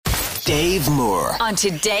Dave Moore on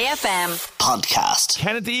Today FM podcast.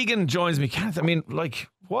 Kenneth Egan joins me. Kenneth, I mean, like,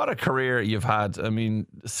 what a career you've had. I mean,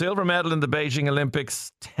 silver medal in the Beijing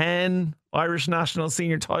Olympics, 10 Irish national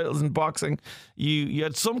senior titles in boxing. You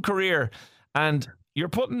had some career, and you're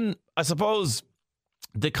putting, I suppose,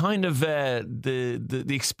 the kind of the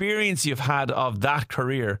experience you've had of that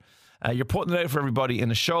career. You're putting it out for everybody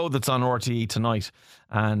in a show that's on RTE tonight,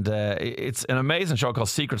 and it's an amazing show called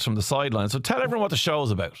Secrets from the Sidelines. So tell everyone what the show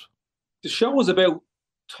is about. The show is about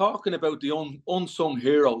talking about the unsung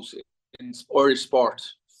heroes in Irish sport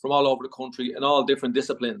from all over the country in all different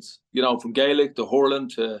disciplines, you know, from Gaelic to hurling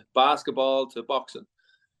to basketball to boxing.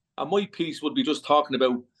 And my piece would be just talking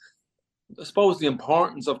about, I suppose, the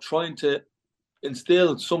importance of trying to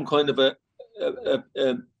instill some kind of a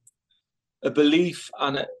belief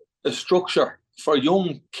and a structure for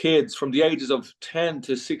young kids from the ages of 10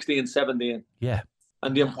 to 16, 17. Yeah.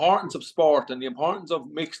 And the importance of sport and the importance of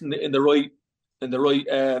mixing in the right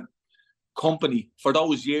company for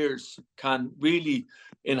those years can really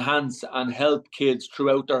enhance and help kids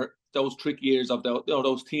throughout those tricky years of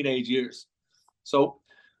those teenage years. So,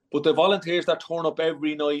 but the volunteers that turn up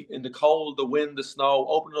every night in the cold, the wind, the snow,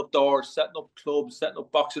 opening up doors, setting up clubs, setting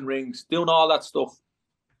up boxing rings, doing all that stuff,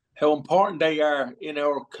 how important they are in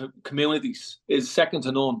our communities is second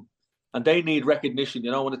to none. And they need recognition,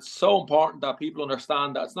 you know, and it's so important that people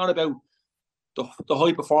understand that it's not about the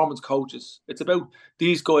high performance coaches. It's about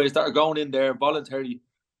these guys that are going in there voluntarily,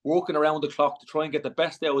 working around the clock to try and get the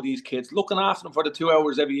best out of these kids, looking after them for the 2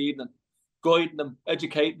 hours every evening, guiding them,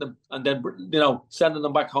 educating them, and then, you know, sending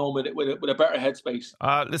them back home with a better headspace.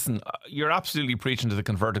 Listen, you're absolutely preaching to the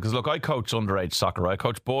converted, because look, I coach underage soccer. I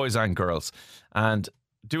coach boys and girls, and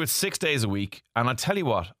do it 6 days a week. And I tell you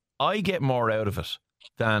what, I get more out of it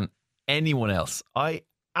than anyone else. I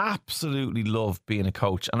absolutely love being a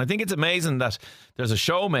coach, and I think it's amazing that there's a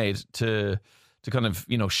show made to kind of,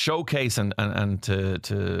 you know, showcase and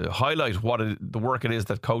to highlight the work it is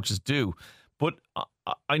that coaches do. But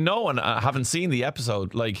I know, and I haven't seen the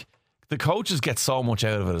episode, like, the coaches get so much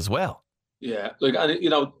out of it as well. Yeah, like, and you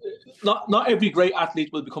know, not every great athlete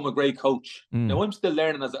will become a great coach. Now, I'm still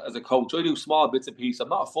learning as a coach. I do small bits and pieces. I'm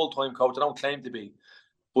not a full-time coach. I don't claim to be,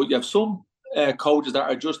 but you have some coaches that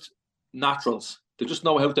are just naturals. They just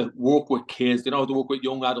know how to work with kids. They know how to work with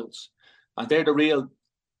young adults, and they're the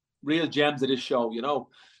real gems of this show. You know,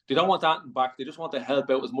 they don't want that back. They just want to help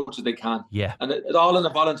out as much as they can. Yeah, and it all on a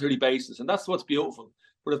voluntary basis, and that's what's beautiful.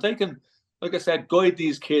 But if they can, like I said, guide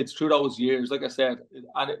these kids through those years, like I said,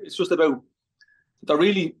 and it's just about, they're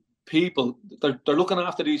really people. They're looking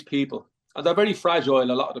after these people, and they're very fragile. A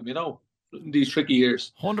lot of them, you know, in these tricky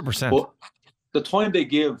years. 100%. But the time they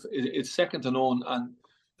give is second to none, and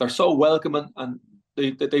they're so welcoming, and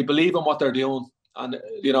they believe in what they're doing, and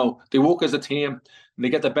you know, they work as a team, and they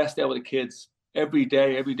get the best out of the kids every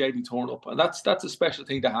day they turn up, and that's a special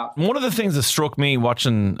thing to have. One of the things that struck me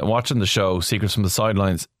watching the show Secrets from the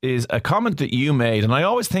Sidelines is a comment that you made, and I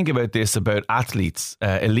always think about this about athletes,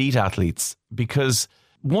 elite athletes, because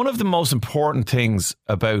one of the most important things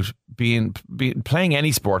about playing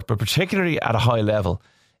any sport, but particularly at a high level,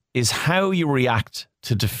 is how you react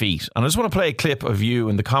to defeat. And I just want to play a clip of you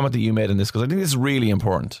and the comment that you made in this, because I think this is really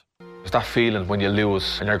important. There's that feeling when you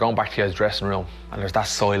lose and you're going back to your dressing room and there's that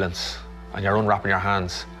silence and you're unwrapping your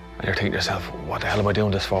hands and you're thinking to yourself, what the hell am I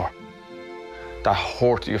doing this for? That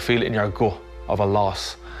hurt, you feel it in your gut of a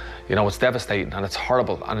loss. You know, it's devastating and it's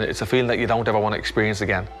horrible, and it's a feeling that you don't ever want to experience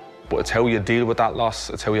again. But it's how you deal with that loss,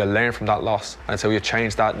 it's how you learn from that loss, and it's how you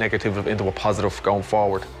change that negative into a positive going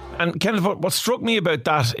forward. And Kenneth, what struck me about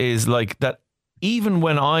that is, like, that even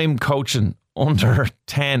when I'm coaching under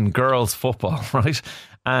 10 girls football, right?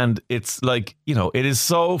 And it's like, you know, it is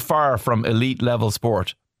so far from elite level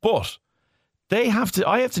sport, but I have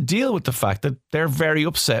to deal with the fact that they're very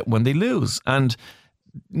upset when they lose. And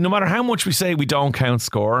no matter how much we say we don't count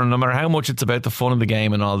score, and no matter how much it's about the fun of the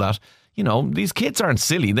game and all that, you know, these kids aren't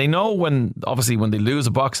silly. They know when they lose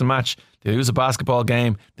a boxing match, they lose a basketball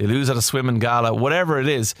game, they lose at a swimming gala, whatever it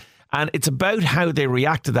is. And it's about how they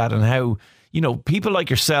react to that, and how, you know, people like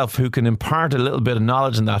yourself who can impart a little bit of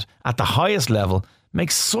knowledge in that at the highest level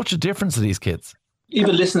makes such a difference to these kids.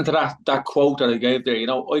 Even listening to that quote that I gave there, you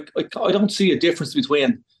know, I don't see a difference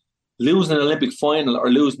between losing an Olympic final or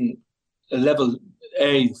losing a level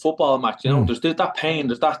A football match. You know, there's that pain,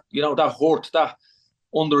 there's that, you know, that hurt, that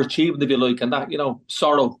underachieving, if you like, and that, you know,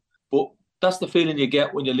 sorrow. But that's the feeling you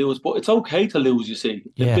get when you lose. But it's okay to lose, you see.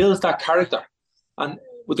 It builds that character. And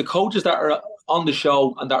with the coaches that are on the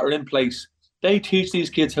show and that are in place, they teach these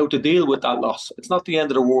kids how to deal with that loss. It's not the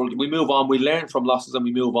end of the world. We move on. We learn from losses and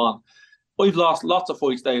we move on. I've lost lots of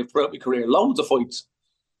fights, Dave, throughout my career. Loads of fights.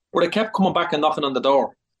 But I kept coming back and knocking on the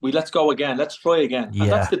door. Let's go again. Let's try again. Yeah.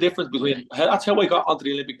 And that's the difference between. That's how I got onto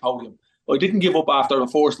the Olympic podium. I didn't give up after the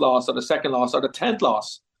first loss or the second loss or the 10th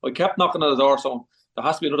loss. I kept knocking on the door, saying there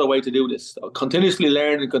has to be another way to do this. Continuously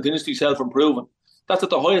learning, continuously self-improving. That's at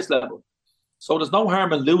the highest level. So there's no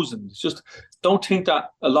harm in losing. It's just don't think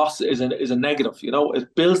that a loss is a negative.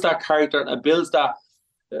 It builds that character and it builds that.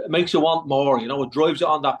 It makes you want more. It drives you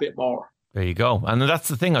on that bit more. There you go. And that's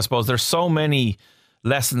the thing, I suppose. There's so many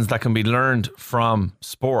lessons that can be learned from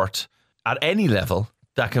sport at any level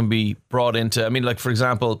that can be brought into. I mean, like, for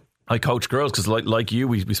example, I coach girls because like you,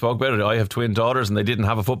 we spoke about it. I have twin daughters and they didn't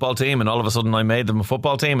have a football team, and all of a sudden I made them a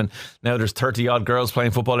football team, and now there's 30 odd girls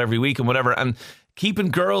playing football every week and whatever. And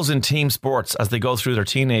keeping girls in team sports as they go through their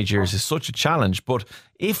teenage years is such a challenge. But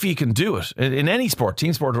if you can do it in any sport,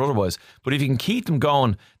 team sport or otherwise, but if you can keep them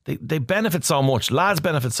going, they benefit so much. Lads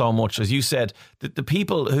benefit so much, as you said. The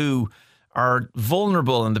people who are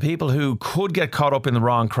vulnerable and the people who could get caught up in the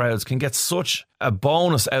wrong crowds can get such a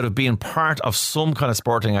bonus out of being part of some kind of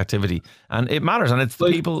sporting activity, and it matters. And it's the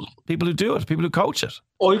people who do it, people who coach it.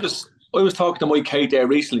 I was talking to my Kate there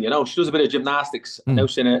recently. She does a bit of gymnastics. Now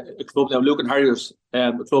she's in a club now, Luke and Harriers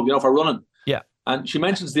club, for running. Yeah, and she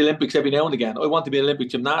mentions the Olympics every now and again. I want to be an Olympic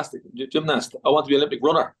gymnast. I want to be an Olympic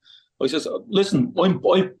runner. I says, listen,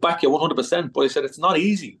 I back you 100%, but I said it's not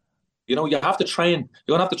easy. You have to train.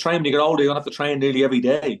 You're going to have to train when you get older. You're going to have to train nearly every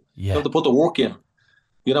day. Yeah. You have to put the work in.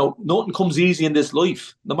 Nothing comes easy in this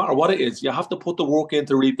life, no matter what it is. You have to put the work in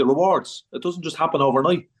to reap the rewards. It doesn't just happen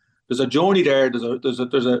overnight. There's a journey there. There's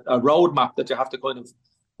a roadmap that you have to kind of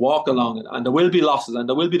walk along, and there will be losses and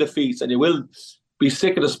there will be defeats, and you will be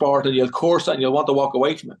sick of the sport and you'll curse it and you'll want to walk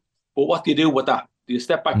away from it. But what do you do with that? Do you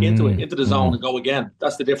step back into it, into the zone and go again?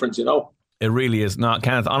 That's the difference, It really is. Not,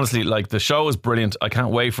 Kenneth, honestly, like, the show is brilliant. I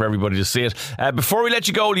can't wait for everybody to see it. Before we let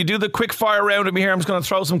you go, will you do the quick fire round with me here? I'm just going to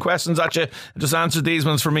throw some questions at you. Just answer these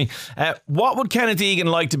ones for me. What would Kenneth Egan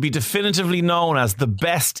like to be definitively known as the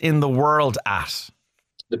best in the world at?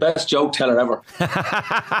 The best joke teller ever.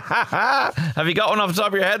 Have you got one off the top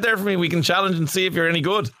of your head there for me? We can challenge and see if you're any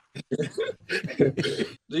good.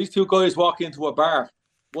 These two guys walk into a bar.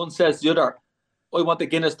 One says to the other, I want the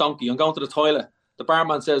Guinness donkey. I'm going to the toilet. The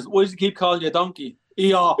barman says, why does he keep calling you a donkey?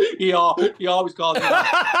 He always calls me that.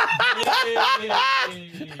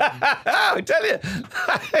 I tell you,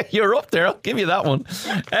 you're up there. I'll give you that one.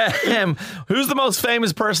 Who's the most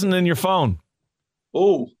famous person in your phone?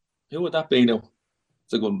 Oh, who would that be now?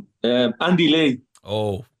 It's a good one. Andy Lee.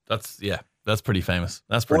 Oh, that's pretty famous.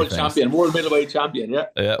 That's pretty world famous. Champion, world middleweight champion, yeah.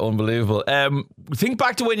 Yeah, unbelievable. Think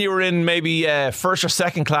back to when you were in maybe first or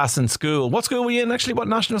second class in school. What school were you in, actually? What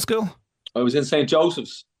national school? I was in St.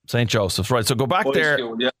 Joseph's. St. Joseph's, right. So go back there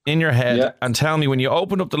school, in your head and tell me, when you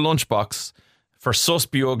opened up the lunchbox for Sus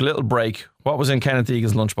Bjorg, little break, what was in Kenneth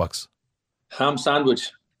Egan's lunchbox? Ham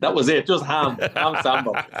sandwich. That was it, just ham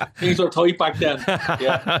sandwich. Things were tight back then.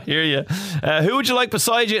 Yeah. I hear you. Who would you like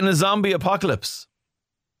beside you in a zombie apocalypse?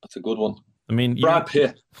 That's a good one. I mean, Brad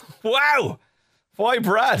Pitt. Wow. Why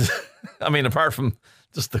Brad? I mean, apart from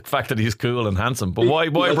just the fact that he's cool and handsome, but why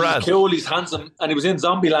Brad? He's cool, he's handsome, and he was in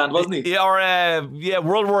Zombieland, wasn't he? Yeah, or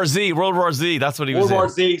World War Z. That's what he was in. World War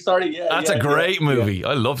Z, sorry. Yeah, that's a great movie. Yeah.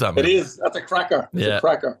 I love that movie. It is. That's a cracker. It's a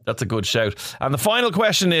cracker. That's a good shout. And the final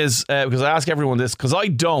question is, because I ask everyone this, because I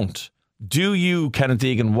don't. Do you, Kenneth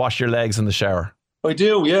Egan, wash your legs in the shower? I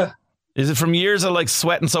do, yeah. Is it from years of like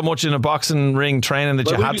sweating so much in a boxing ring training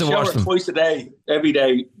that you had to wash them? Twice a day, every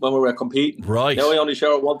day when we were competing. Right. Now I only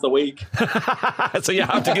shower once a week. So you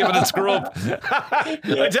have to give it a scrub.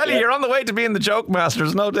 I tell you, you're on the way to being the joke master.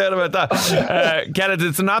 There's no doubt about that. Kenneth,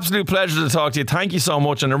 it's an absolute pleasure to talk to you. Thank you so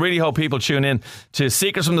much. And I really hope people tune in to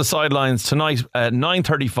Secrets from the Sidelines tonight at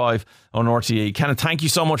 9:35 on RTE. Kenneth, thank you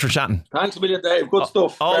so much for chatting. Thanks a million, Dave. Good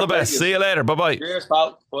stuff. All the best. See you later. Bye-bye. Cheers,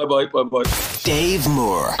 pal. Bye-bye. Dave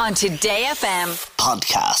Moore on Today FM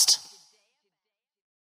podcast.